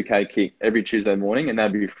go 2K kick every Tuesday morning, and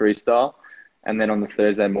that'd be freestyle. And then on the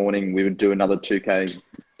Thursday morning, we would do another 2K,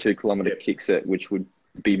 2 kilometer kick set, which would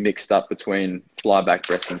be mixed up between fly back,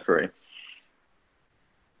 breast, and free.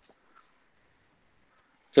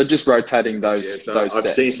 So just rotating those. So those I've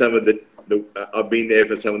sets. seen some of the I've been there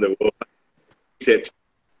for some of the world sets.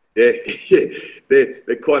 They're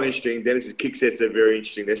quite interesting. Dennis's kick sets are very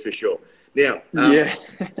interesting, that's for sure. Now,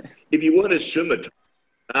 if you want to swim a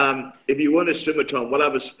time, what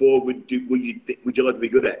other sport would you like to be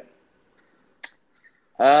good at?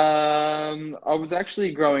 I was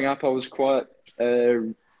actually growing up. I was quite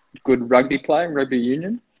a good rugby player, rugby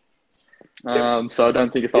union. So I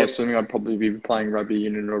don't think if I was swimming, I'd probably be playing rugby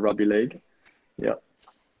union or rugby league. Yeah,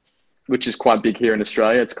 which is quite big here in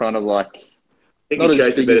Australia. It's kind of like. I think you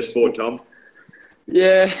chose a better sport, Tom.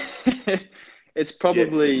 Yeah, it's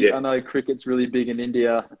probably. I know cricket's really big in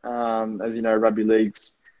India. As you know, rugby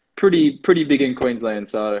league's pretty big in Queensland,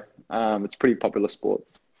 so it's a pretty popular sport.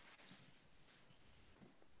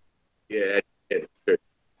 Yeah,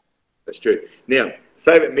 that's true. Now,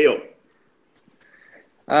 favourite meal?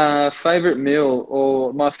 Favorite meal,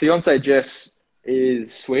 or my fiance Jess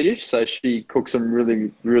is Swedish, so she cooks some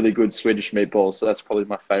really, really good Swedish meatballs. So that's probably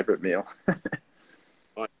my favorite meal.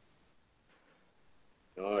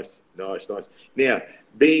 Nice. Now,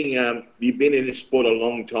 you've been in this sport a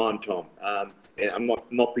long time, Tom. And I'm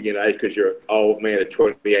not picking age because you're an old man at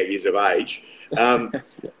 28 years of age. Do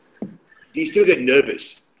you still get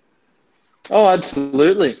nervous? Oh,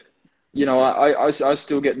 absolutely. You know, I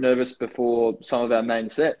still get nervous before some of our main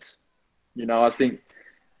sets. You know, I think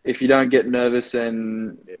if you don't get nervous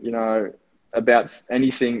and, you know, about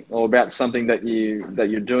anything or about something that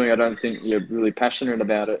you're doing, I don't think you're really passionate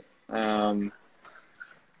about it. I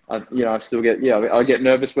still get, I get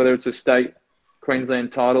nervous whether it's a state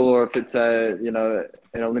Queensland title or if it's an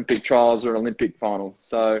Olympic trials or an Olympic final.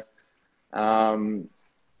 So, but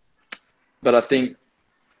I think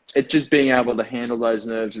it just being able to handle those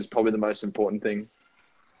nerves is probably the most important thing.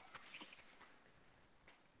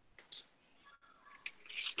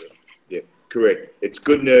 Yeah, correct. It's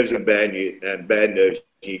good nerves and bad nerves.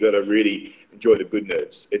 You got to really enjoy the good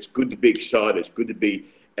nerves. It's good to be excited. It's good to be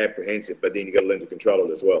apprehensive, but then you got to learn to control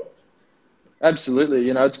it as well. Absolutely.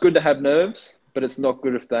 You know, it's good to have nerves, but it's not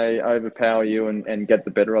good if they overpower you and get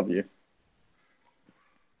the better of you.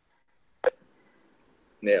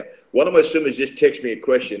 Now, one of my swimmers just texted me a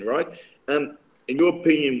question, right? In your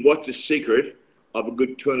opinion, what's the secret of a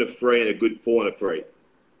good 200 free and a good 400 free?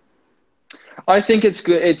 I think it's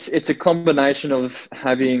good. It's a combination of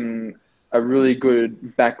having a really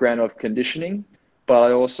good background of conditioning, but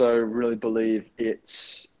I also really believe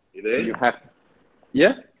it's you there? You have.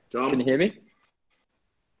 Yeah. Tom? Can you hear me?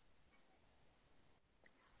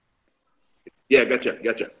 Yeah, gotcha.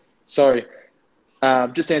 Sorry.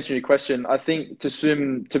 Just answering your question, I think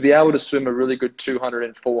to be able to swim a really good 200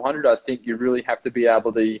 and 400, I think you really have to be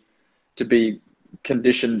able to be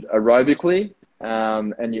conditioned aerobically,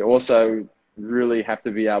 and you also really have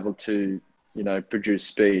to be able to, produce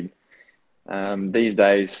speed. These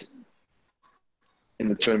days, in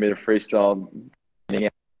the 200 meter freestyle. Yeah.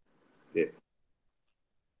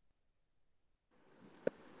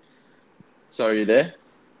 So are you there?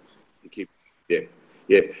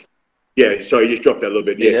 Yeah, sorry, you just dropped that a little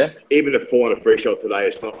bit. Yeah. Even the 400 freestyle today,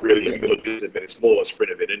 it's not really a middle distance, but it's more a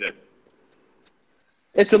sprint of it, isn't it?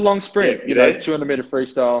 It's a long sprint. 200 meter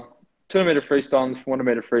freestyle. 200 meter freestyle and the 400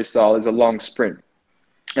 meter freestyle is a long sprint.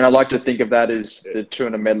 And I like to think of that as the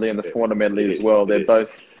 200 medley and the 400 medley as well. They're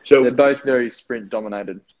both very sprint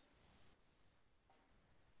dominated.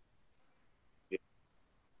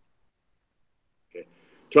 Okay.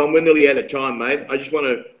 Tom, we're nearly out of time, mate. I just want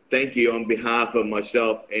to thank you on behalf of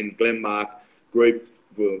myself and Glenmark Group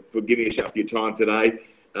for giving us up your time today.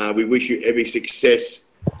 We wish you every success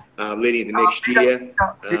leading into next year.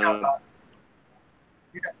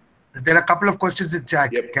 There are a couple of questions in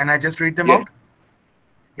chat. Yep. Can I just read them out?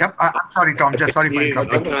 Yep. I'm sorry, Tom. Just sorry for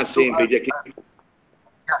interrupting. I can't see him, BJ. Yeah,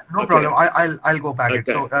 no problem. I'll go back.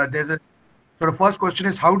 Okay. So the first question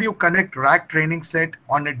is, how do you connect rack training set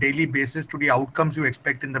on a daily basis to the outcomes you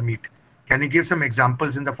expect in the meet? Can you give some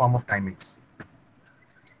examples in the form of timings?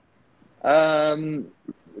 Can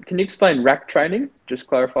you explain rack training? Just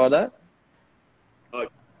clarify that.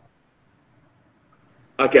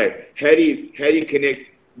 Okay. How do you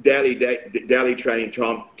connect daily training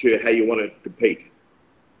time to how you want to compete?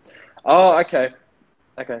 Oh, okay.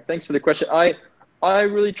 Okay. Thanks for the question. I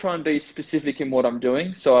really try and be specific in what I'm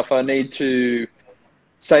doing. So if I need to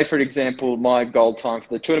say, for example, my goal time for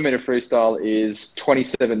the 200-meter freestyle is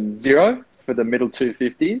 27.0 for the middle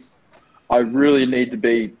 250s. I really need to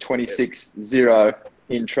be 26.0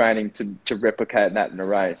 in training to replicate that in a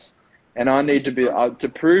race. And I need to be to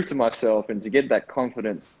prove to myself and to get that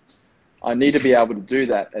confidence, I need to be able to do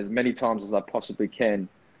that as many times as I possibly can,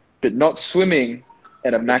 but not swimming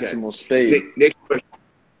at a maximal speed. Next question.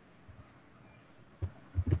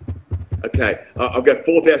 Okay, I've got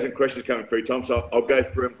 4,000 questions coming through, Tom, so I'll go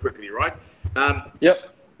through them quickly, right?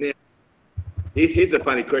 Yep. Now, here's a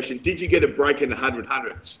funny question. Did you get a break in the 100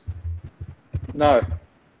 hundreds? No.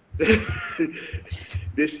 At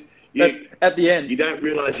the end. You don't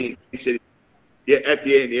realise the intensity. Yeah, at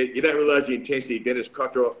the end, you don't realise the intensity of Dennis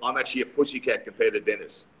Cottrell. I'm actually a pussycat compared to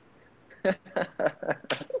Dennis.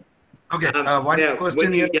 Okay, one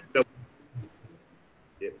question here.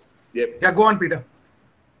 Yep. Yeah, go on, Peter.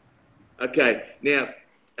 Okay, now,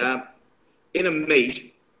 in a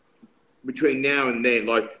meet, between now and then,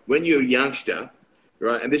 like when you're a youngster,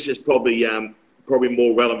 right, and this is probably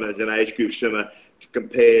more relevant as an age group swimmer to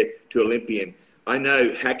compare to Olympian. I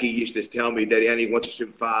know Hackey used to tell me that he only wants to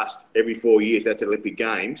swim fast every 4 years. That's Olympic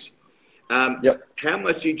Games. Yep. How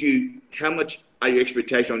much are your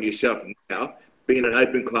expectations on yourself now, being an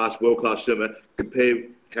open class, world class swimmer,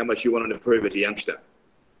 compared how much you want to improve as a youngster?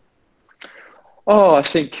 Oh, I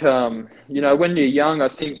think, when you're young, I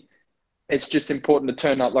think it's just important to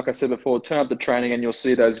turn up, like I said before, turn up the training and you'll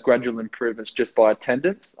see those gradual improvements just by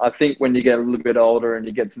attendance. I think when you get a little bit older and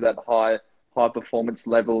you get to that high performance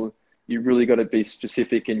level, you really got to be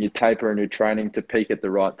specific in your taper and your training to peak at the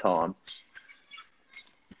right time.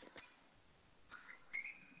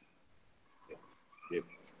 Yep,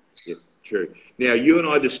 true. Now, you and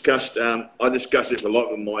I discussed this a lot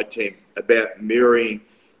with my team about mirroring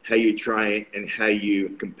how you train and how you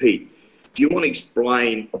compete. Do you want to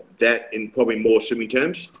explain that in probably more swimming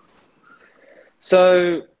terms?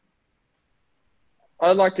 So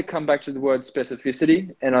I like to come back to the word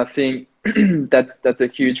specificity, and I think that's a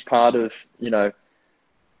huge part of, you're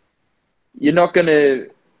not going to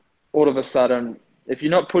all of a sudden, if you're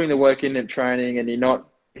not putting the work in at training and you're not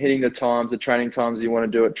hitting the training times you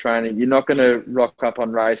want to do at training, you're not going to rock up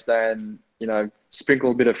on race day and,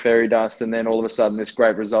 sprinkle a bit of fairy dust and then all of a sudden this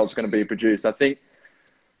great result's going to be produced. I think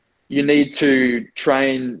you need to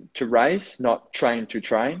train to race, not train to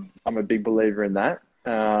train. I'm a big believer in that.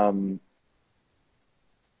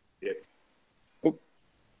 Yep. Oh,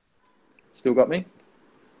 still got me?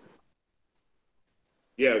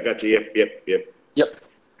 Yeah, I got you. Yep.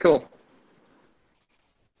 Cool.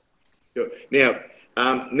 Now,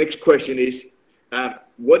 next question is,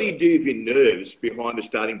 what do you do with your nerves behind the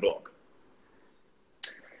starting block?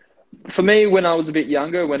 For me, when I was a bit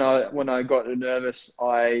younger, when I got nervous,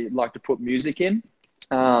 I like to put music in.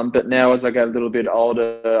 But now as I get a little bit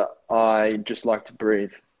older, I just like to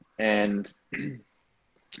breathe. And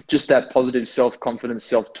just that positive self-confidence,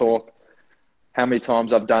 self-talk, how many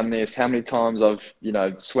times I've done this, how many times I've,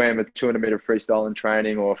 swam a 200-meter freestyle in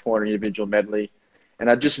training or a 400 individual medley. And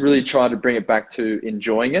I just really try to bring it back to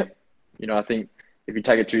enjoying it. I think if you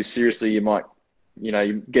take it too seriously, you might,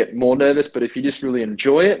 you get more nervous. But if you just really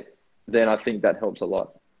enjoy it, then I think that helps a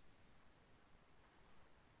lot.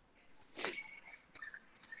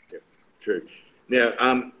 Yep, true.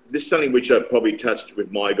 Now, this is something which I've probably touched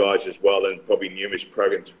with my guys as well, and probably numerous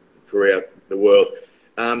programs throughout the world.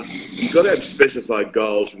 You've got to have specified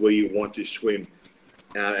goals where you want to swim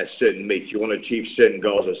at certain meets. You want to achieve certain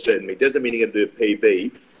goals at certain meets. Doesn't mean you're going to do a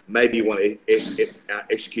PB. Maybe you want to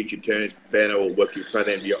execute your turns better or work your front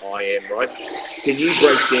end of your IM, right? Can you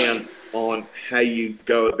break down on how you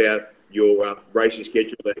go about your racing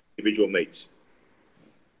schedule at individual meets?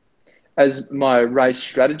 As my race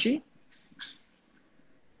strategy?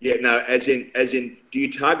 Yeah, no, as in, do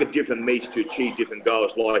you target different meets to achieve different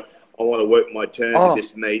goals? Like, I want to work my turns at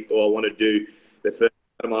this meet, or I want to do the first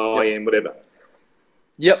of my IM, whatever.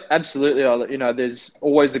 Yep, absolutely. There's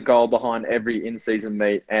always a goal behind every in-season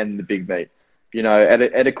meet and the big meet.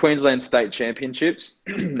 At a Queensland State Championships,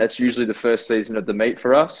 that's usually the first season of the meet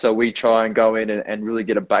for us. So we try and go in and really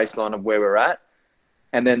get a baseline of where we're at,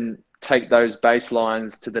 and then take those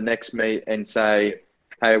baselines to the next meet and say,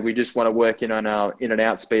 hey, we just want to work in on our in and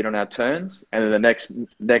out speed on our turns. And then the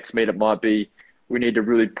next meet, it might be, we need to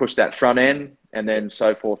really push that front end, and then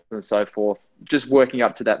so forth and so forth, just working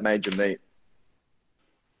up to that major meet.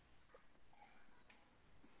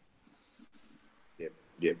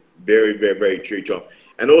 Yep. Very, very, very true, Tom.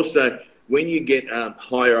 And also, when you get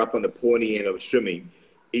higher up on the pointy end of swimming,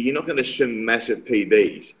 you're not going to swim massive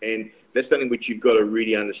PBs. And that's something which you've got to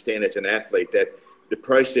really understand as an athlete, that the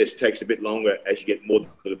process takes a bit longer as you get more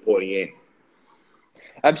to the pointy end.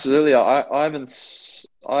 Absolutely. I haven't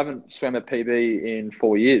swam a PB in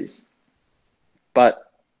 4 years,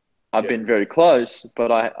 but I've been very close,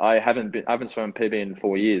 but I haven't swum a PB in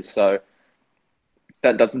 4 years. So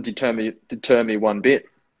that doesn't deter me one bit.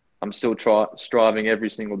 I'm still striving every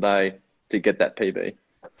single day to get that PB.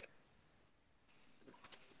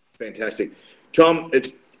 Fantastic. Tom,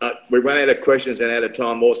 we run out of questions and out of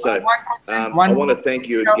time also. I want to thank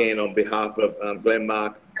you again on behalf of Glenn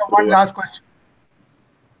Mark. One last question.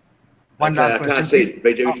 I can't see it.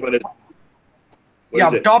 BJ, which one is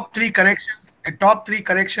it? Top three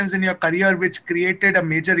corrections in your career which created a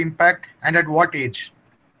major impact, and at what age?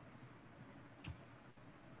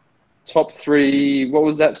 Top three, what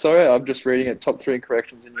was that? Sorry, I'm just reading it. Top three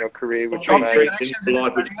corrections in your career, which you made.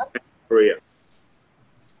 Career.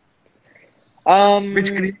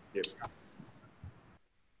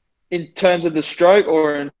 In terms of the stroke,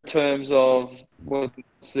 or in terms of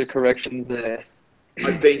what's the corrections there?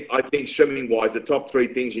 I think swimming wise, the top three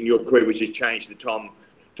things in your career which has changed the Tom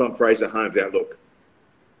Fraser Holmes outlook.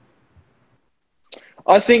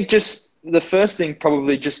 I think just the first thing,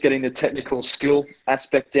 probably just getting the technical skill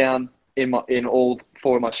aspect down in all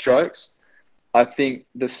four of my strokes. I think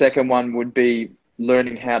the second one would be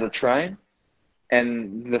learning how to train.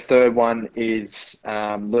 And the third one is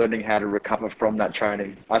learning how to recover from that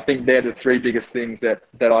training. I think they're the three biggest things that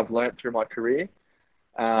I've learned through my career.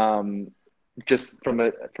 Just from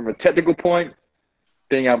a technical point,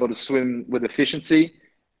 being able to swim with efficiency.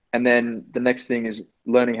 And then the next thing is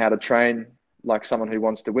learning how to train like someone who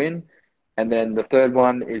wants to win. And then the third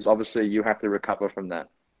one is obviously you have to recover from that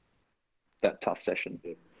tough session.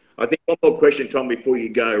 I think one more question, Tom, before you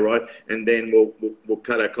go, right? And then we'll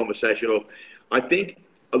cut our conversation off. I think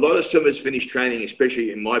a lot of swimmers finish training,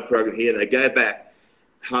 especially in my program here, they go back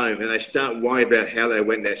home and they start worrying about how they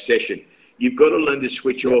went that session. You've got to learn to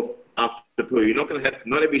switch off after the pool. You're not going to have,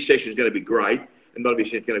 not every session is going to be great and not every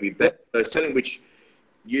session is going to be bad. So something which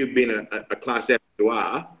you've been a class athlete you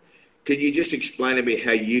are, can you just explain to me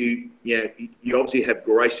how you obviously have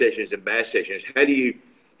great sessions and bad sessions. How do you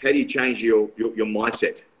change your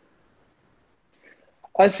mindset?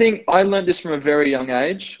 I think I learned this from a very young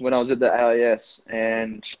age when I was at the AIS,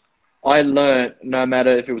 and I learned no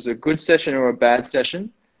matter if it was a good session or a bad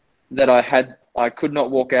session, that I could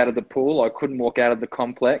not walk out of the pool. I couldn't walk out of the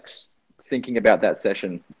complex thinking about that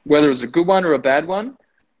session. Whether it was a good one or a bad one,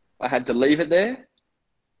 I had to leave it there.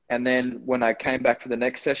 And then when I came back for the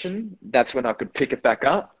next session, that's when I could pick it back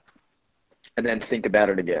up and then think about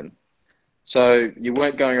it again. So you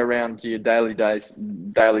weren't going around to your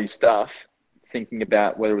daily stuff thinking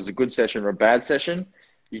about whether it was a good session or a bad session.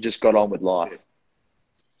 You just got on with life.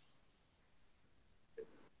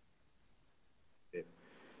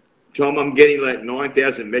 Tom, I'm getting like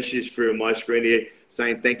 9,000 messages through my screen here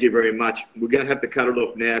saying thank you very much. We're going to have to cut it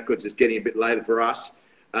off now because it's getting a bit later for us.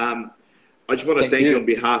 I just want to thank you on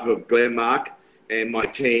behalf of Glenn Mark and my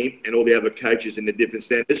team and all the other coaches in the different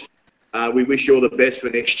centres. We wish you all the best for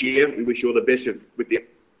next year. We wish you all the best with the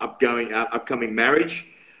upcoming marriage.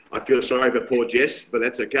 I feel sorry for poor Jess, but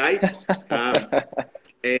that's okay.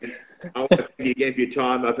 And I want to thank you again for your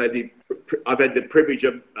time. I've had the privilege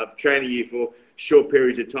of training you for short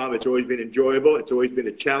periods of time. It's always been enjoyable. It's always been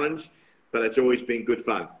a challenge, but it's always been good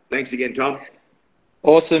fun. Thanks again, Tom.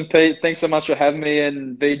 Awesome, Pete. Thanks so much for having me.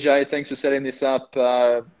 And BJ, thanks for setting this up.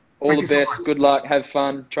 All the best. Good luck. Have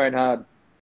fun. Train hard.